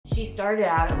She started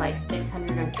out at like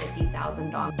 650,000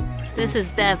 dong. This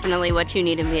is definitely what you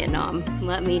need in Vietnam,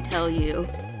 let me tell you.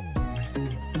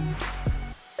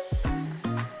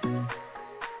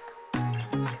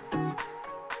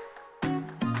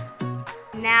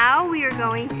 Now we are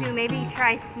going to maybe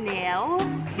try snails.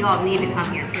 You all need to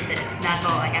come here for this. That's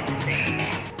all I have to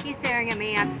say. He's staring at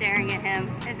me, I'm staring at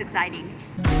him. It's exciting.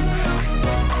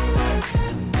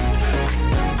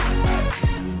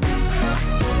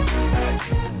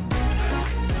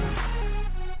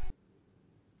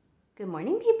 Good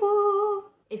morning, people.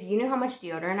 If you knew how much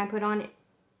deodorant I put on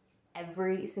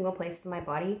every single place in my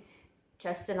body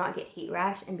just to not get heat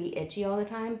rash and be itchy all the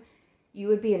time, you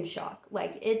would be in shock.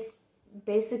 Like, it's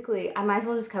basically, I might as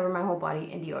well just cover my whole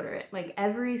body in deodorant. Like,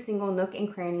 every single nook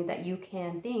and cranny that you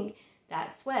can think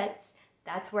that sweats,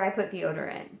 that's where I put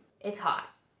deodorant. It's hot.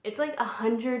 It's like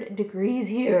 100 degrees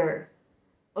here.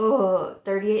 Oh,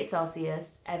 38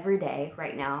 Celsius every day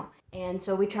right now. And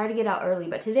so we try to get out early,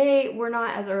 but today we're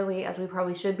not as early as we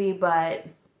probably should be, but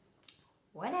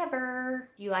whatever.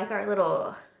 You like our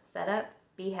little setup?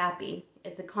 Be happy.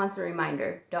 It's a constant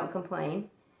reminder. Don't complain.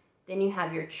 Then you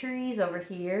have your trees over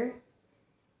here.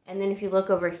 And then if you look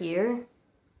over here,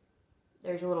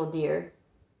 there's a little deer.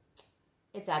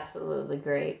 It's absolutely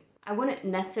great. I wouldn't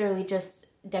necessarily just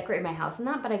decorate my house in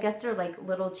that, but I guess they're like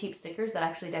little cheap stickers that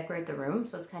actually decorate the room,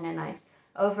 so it's kind of nice.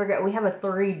 Oh, forget, we have a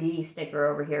 3D sticker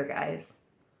over here, guys.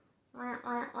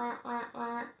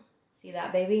 See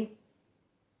that, baby?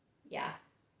 Yeah.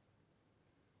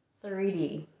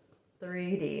 3D.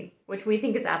 3D. Which we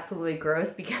think is absolutely gross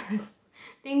because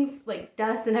things like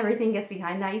dust and everything gets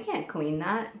behind that. You can't clean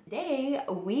that. Today,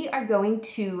 we are going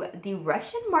to the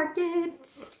Russian market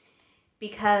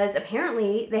because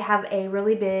apparently they have a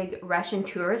really big Russian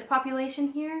tourist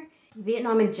population here.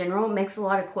 Vietnam in general makes a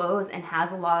lot of clothes and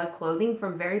has a lot of clothing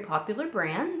from very popular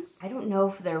brands. I don't know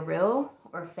if they're real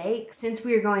or fake. Since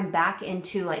we are going back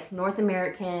into like North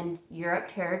American, Europe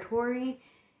territory,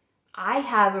 I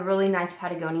have a really nice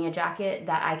Patagonia jacket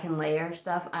that I can layer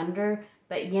stuff under,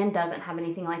 but Yen doesn't have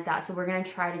anything like that. So we're gonna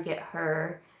try to get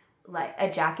her like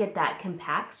a jacket that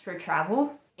compacts for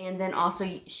travel. And then also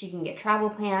she can get travel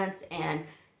pants and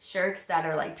shirts that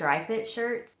are like dry fit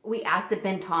shirts. We asked at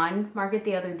Benton Market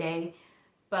the other day,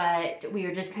 but we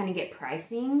were just kind of get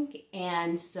pricing,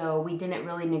 and so we didn't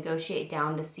really negotiate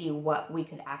down to see what we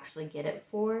could actually get it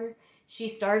for. She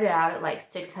started out at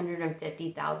like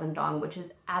 650,000 dong, which is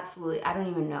absolutely, I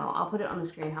don't even know. I'll put it on the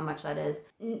screen how much that is.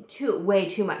 Way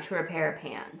too much for a pair of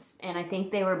pants. And I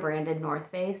think they were branded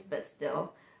North Face, but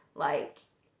still, like,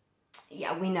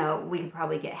 yeah, we know we could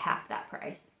probably get half that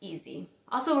price. Easy.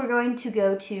 Also, we're going to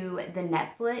go to the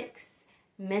Netflix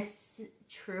Miss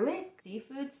Truoc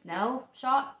seafood snail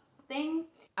shop thing.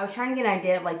 I was trying to get an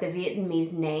idea of like the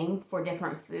Vietnamese name for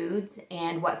different foods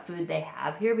and what food they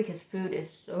have here because food is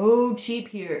so cheap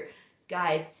here.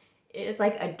 Guys, it's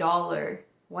like $1,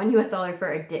 $1 US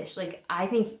for a dish. Like, I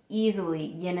think easily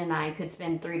Yin and I could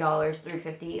spend $3,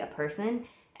 $3.50 a person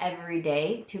every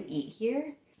day to eat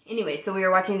here. Anyway, so we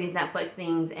were watching these Netflix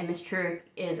things, and Miss Truoc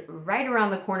is right around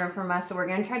the corner from us, so we're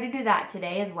going to try to do that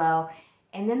today as well.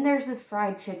 And then there's this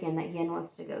fried chicken that Yen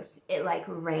wants to go see. It like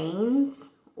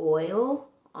rains oil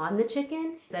on the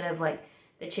chicken. Instead of like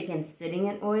the chicken sitting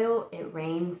in oil, it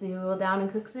rains the oil down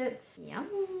and cooks it.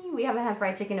 Yummy. We haven't had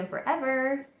fried chicken in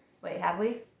forever. Wait, have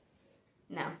we?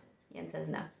 No. Yen says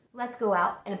no. Let's go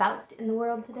out and about in the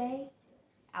world today.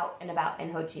 Out and about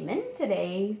in Ho Chi Minh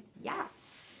today. Yeah.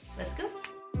 Let's go.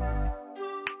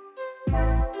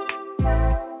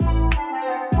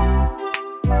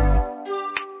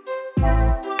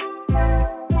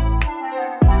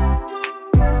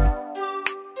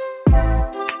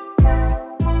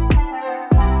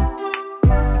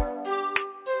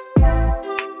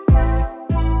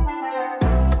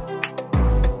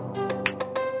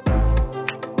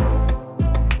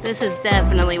 This is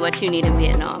definitely what you need in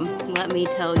Vietnam, let me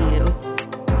tell you.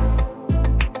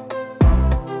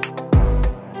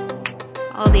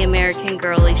 All the American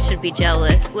girlies should be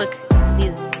jealous. Look,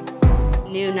 these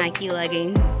new Nike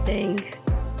leggings, dang.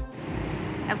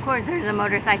 Of course, there's a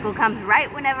motorcycle comes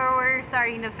right whenever we're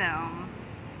starting to film.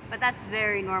 But that's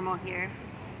very normal here.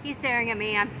 He's staring at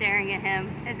me, I'm staring at him.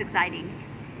 It's exciting.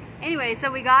 Anyway,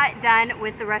 so we got done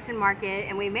with the Russian market,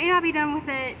 and we may not be done with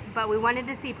it, but we wanted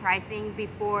to see pricing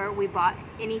before we bought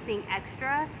anything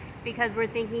extra because we're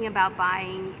thinking about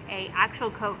buying a actual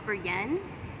coat for Yen.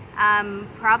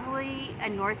 Probably a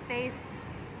North Face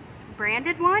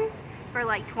branded one for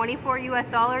like $24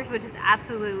 US, which is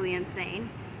absolutely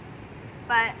insane.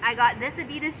 But I got this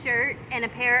Adidas shirt and a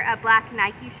pair of black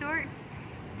Nike shorts.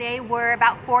 They were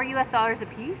about $4 US a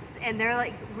piece, and they're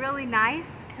like really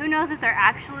nice. Who knows if they're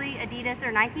actually Adidas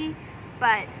or Nike,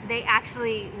 but they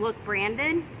actually look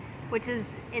branded, which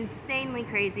is insanely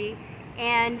crazy.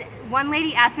 And one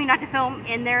lady asked me not to film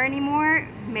in there anymore,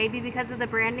 maybe because of the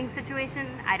branding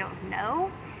situation, I don't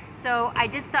know. So I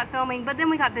did stop filming, but then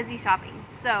we got busy shopping.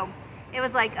 So it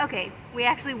was like, okay, we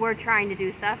actually were trying to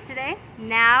do stuff today.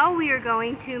 Now we are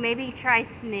going to maybe try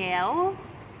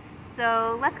snails.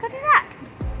 So let's go do that.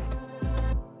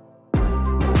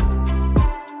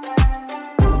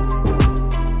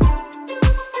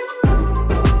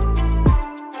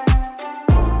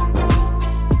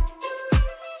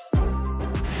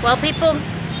 Well, people,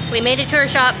 we made it to her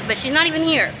shop, but she's not even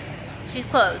here. She's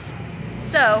closed.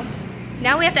 So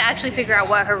now we have to actually figure out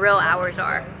what her real hours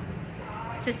are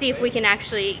to see if we can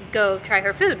actually go try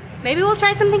her food. Maybe we'll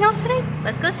try something else today.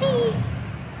 Let's go see.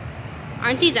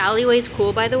 Aren't these alleyways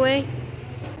cool, by the way?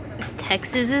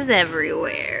 Texas is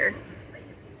everywhere.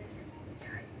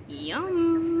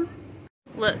 Yum.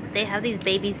 Look, they have these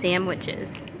baby sandwiches.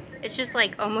 It's just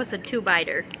like almost a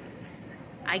 2-biter.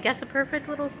 I guess a perfect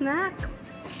little snack.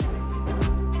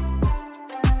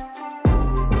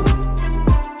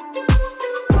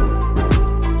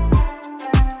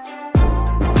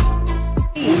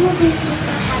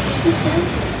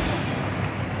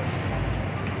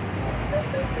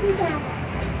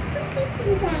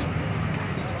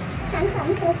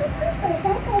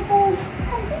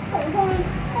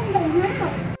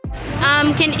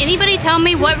 Can anybody tell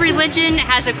me what religion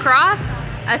has a cross,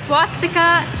 a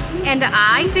swastika, and an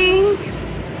eye thing?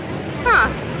 Huh,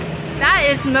 that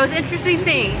is the most interesting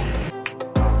thing.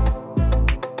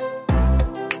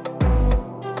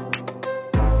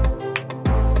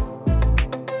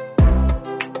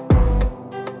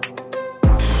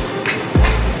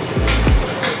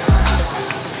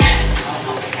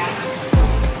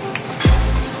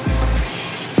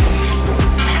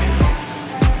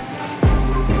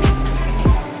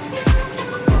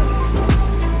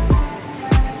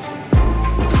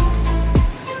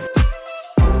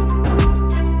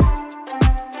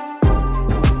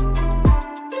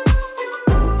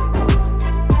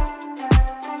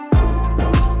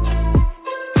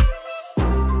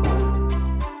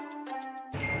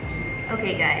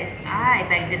 Okay guys, I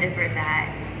beg to differ that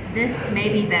this may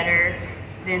be better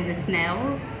than the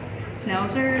snails.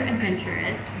 Snails are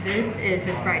adventurous. This is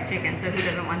just fried chicken, so who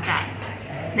doesn't want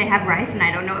that? They have rice and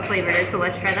I don't know what flavor it is, so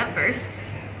let's try that first.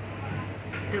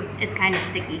 Ooh, it's kind of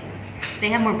sticky. They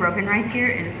have more broken rice here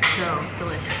and it's so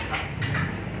delicious.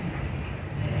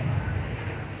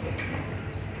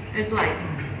 It's like,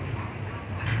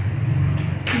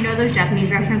 you know those Japanese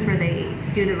restaurants where they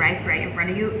do the rice right in front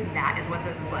of you? That is what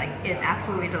this is like. It's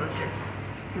absolutely delicious.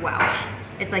 Wow.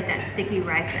 It's like that sticky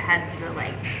rice that has the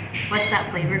like, what's that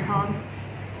flavor called?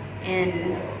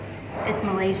 And it's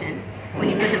Malaysian. When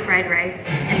you put the fried rice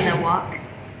in the wok.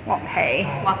 Hey.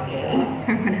 Wokie,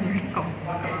 or whatever it's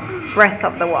called. Breath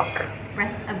of the wok.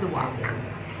 Breath of the wok.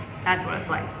 That's what it's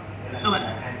like. Oh,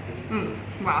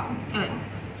 wow.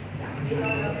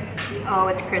 Oh,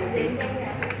 it's crispy.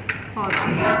 Hold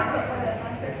on.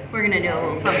 We're gonna do a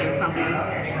little something something.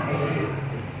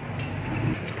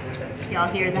 Y'all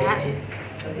hear that?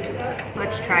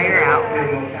 Let's try her out.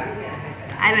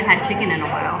 I haven't had chicken in a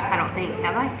while, I don't think.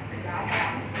 Have I?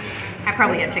 I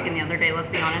probably had chicken the other day, let's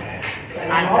be honest.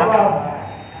 I don't know.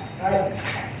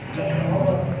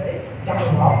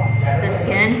 The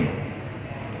skin.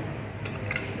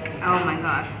 Oh my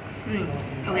gosh.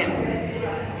 Okay.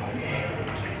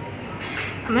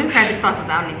 I'm gonna try this sauce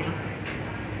without anything.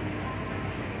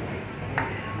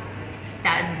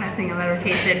 That is the best thing I've ever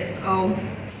tasted. Oh,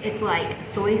 it's like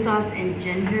soy sauce and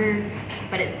ginger,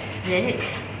 but it's thick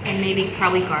and maybe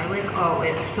probably garlic. Oh,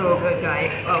 it's so good,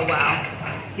 guys. Oh, wow.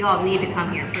 Y'all need to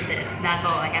come here for this. That's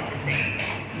all I have to say.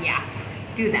 Yeah,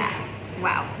 do that.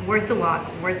 Wow, worth the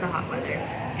walk, worth the hot weather.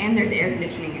 And there's air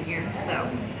conditioning in here, so.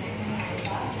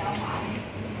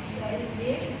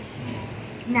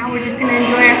 Now we're just gonna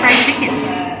enjoy our fried chicken.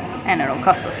 And it'll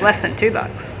cost us less than $2.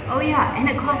 Oh yeah, and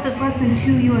it cost us less than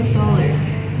 $2 US.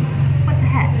 What the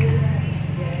heck?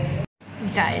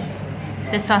 Guys,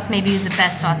 this sauce may be the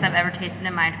best sauce I've ever tasted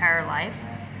in my entire life.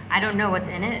 I don't know what's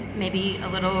in it. Maybe a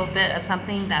little bit of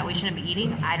something that we shouldn't be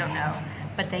eating. I don't know.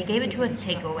 But they gave it to us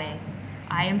takeaway.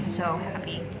 I am so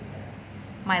happy.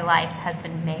 My life has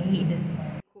been made.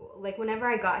 Like whenever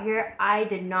I got here, I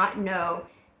did not know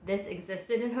this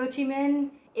existed in Ho Chi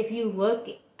Minh. If you look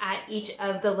at each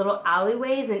of the little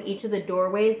alleyways and each of the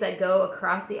doorways that go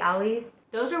across the alleys,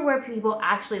 those are where people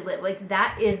actually live. Like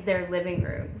that is their living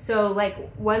room. So like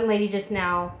one lady just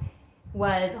now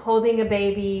was holding a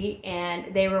baby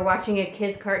and they were watching a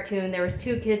kid's cartoon. There was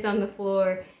 2 kids on the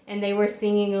floor and they were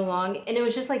singing along, and it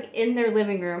was just like in their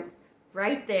living room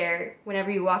right there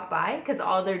whenever you walk by, because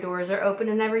all their doors are open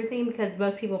and everything, because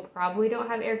most people probably don't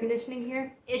have air conditioning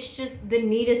here. It's just the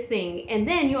neatest thing. And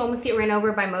then you almost get ran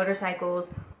over by motorcycles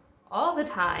all the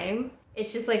time.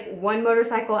 It's just like one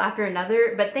motorcycle after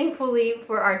another, but thankfully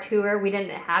for our tour we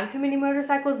didn't have too many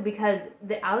motorcycles because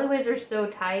the alleyways are so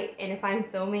tight, and if I'm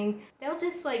filming they'll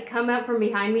just like come up from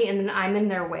behind me and then I'm in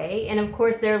their way, and of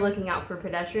course they're looking out for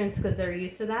pedestrians because they're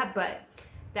used to that. But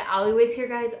the alleyways here,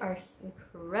 guys, are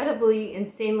incredibly,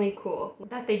 insanely cool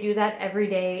that they do that every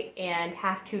day and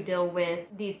have to deal with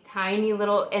these tiny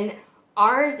little, and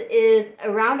ours is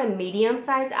around a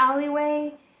medium-sized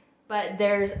alleyway, but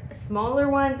there's smaller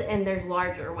ones and there's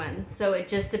larger ones. So it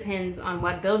just depends on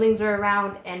what buildings are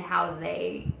around and how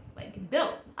they like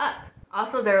built up.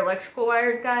 Also, their electrical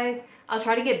wires, guys, I'll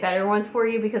try to get better ones for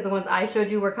you because the ones I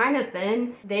showed you were kind of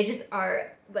thin. They just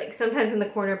are like sometimes in the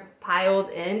corner piled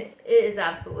in. It is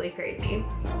absolutely crazy.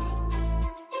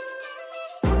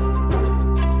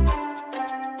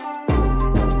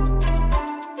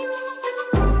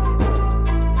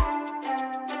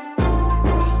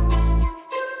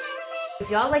 Would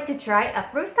y'all like to try a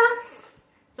frutas?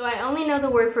 So I only know the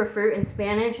word for fruit in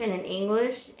Spanish and in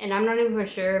English, and I'm not even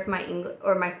sure if my English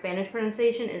or my Spanish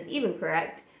pronunciation is even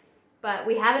correct. But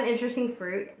we have an interesting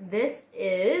fruit. This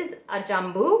is a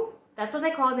jambu. That's what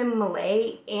they call them in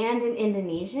Malay and in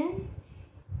Indonesian.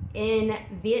 In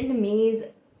Vietnamese,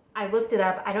 I looked it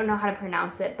up. I don't know how to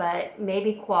pronounce it, but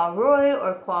maybe Qua Roy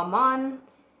or Qua Mon.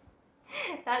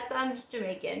 That sounds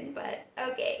Jamaican, but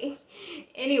okay.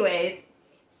 Anyways,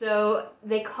 so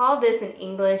they call this in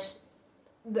English,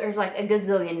 there's like a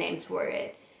gazillion names for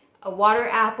it. A water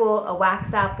apple, a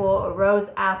wax apple, a rose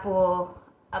apple,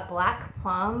 a black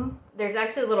plum. There's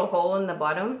actually a little hole in the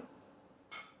bottom.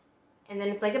 And then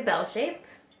it's like a bell shape.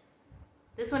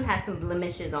 This one has some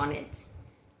blemishes on it,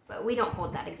 but we don't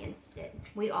hold that against it.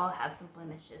 We all have some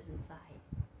blemishes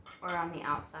inside or on the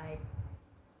outside.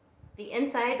 The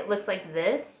inside looks like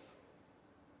this.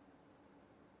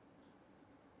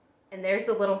 And there's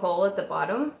the little hole at the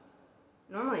bottom.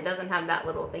 Normally it doesn't have that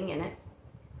little thing in it.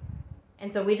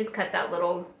 And so we just cut that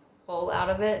little hole out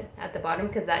of it at the bottom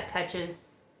because that touches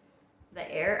the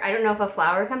air. I don't know if a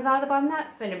flower comes out of the bottom of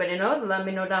that. If anybody knows, let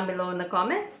me know down below in the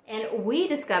comments. And we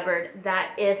discovered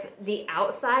that if the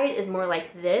outside is more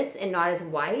like this and not as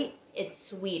white, it's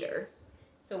sweeter.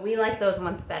 So we like those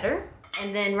ones better.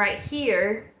 And then right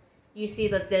here, you see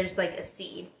that there's like a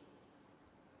seed.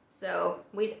 So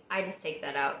I just take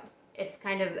that out. It's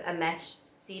kind of a mesh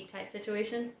seed type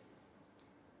situation.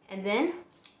 And then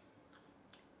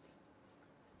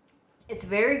it's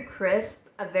very crisp,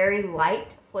 a very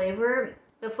light flavor.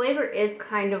 The flavor is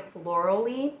kind of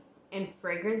florally and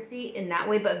fragrancy in that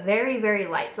way, but very, very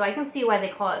light. So I can see why they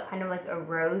call it kind of like a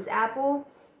rose apple,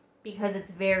 because it's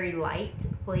very light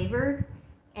flavored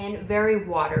and very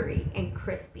watery and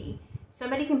crispy.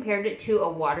 Somebody compared it to a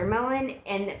watermelon,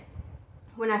 and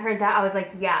when I heard that, I was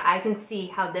like, yeah, I can see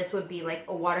how this would be like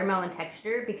a watermelon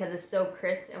texture because it's so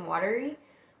crisp and watery.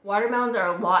 Watermelons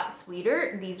are a lot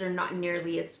sweeter. These are not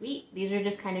nearly as sweet. These are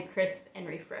just kind of crisp and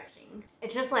refreshing.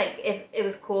 It's just like if it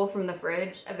was cool from the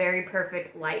fridge, a very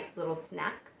perfect light little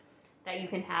snack that you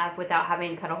can have without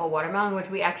having to cut a whole watermelon, which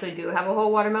we actually do have a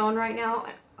whole watermelon right now.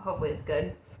 Hopefully it's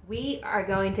good. We are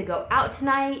going to go out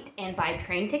tonight and buy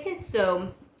train tickets,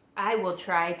 so I will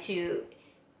try to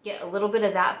get a little bit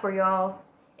of that for y'all.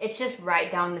 It's just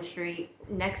right down the street.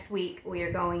 Next week we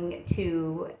are going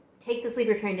to take the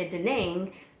sleeper train to Da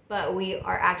Nang, but we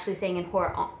are actually staying in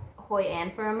Hoi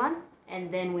An for a month,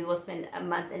 and then we will spend a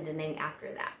month in Da Nang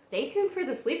after that. Stay tuned for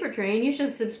the sleeper train. You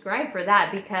should subscribe for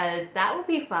that because that will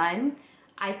be fun.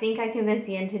 I think I convinced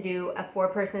Ian to do a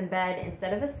 4-person bed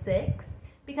instead of a 6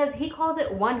 because he called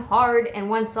it one hard and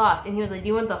one soft, and he was like, do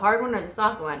you want the hard one or the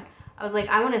soft one? I was like,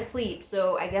 I want to sleep,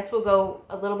 so I guess we'll go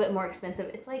a little bit more expensive.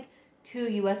 It's like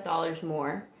 $2 US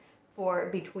more for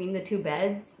between the 2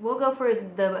 beds. We'll go for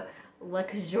the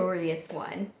luxurious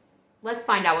one. Let's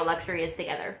find out what luxury is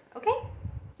together, okay?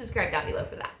 Subscribe down below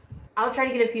for that. I'll try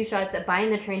to get a few shots at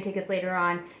buying the train tickets later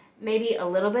on, maybe a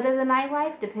little bit of the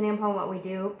nightlife, depending upon what we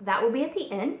do. That will be at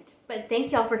the end, but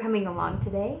thank y'all for coming along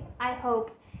today. I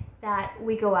hope that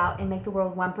we go out and make the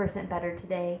world 1% better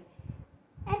today,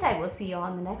 and I will see you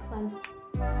on the next one.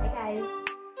 Bye, guys.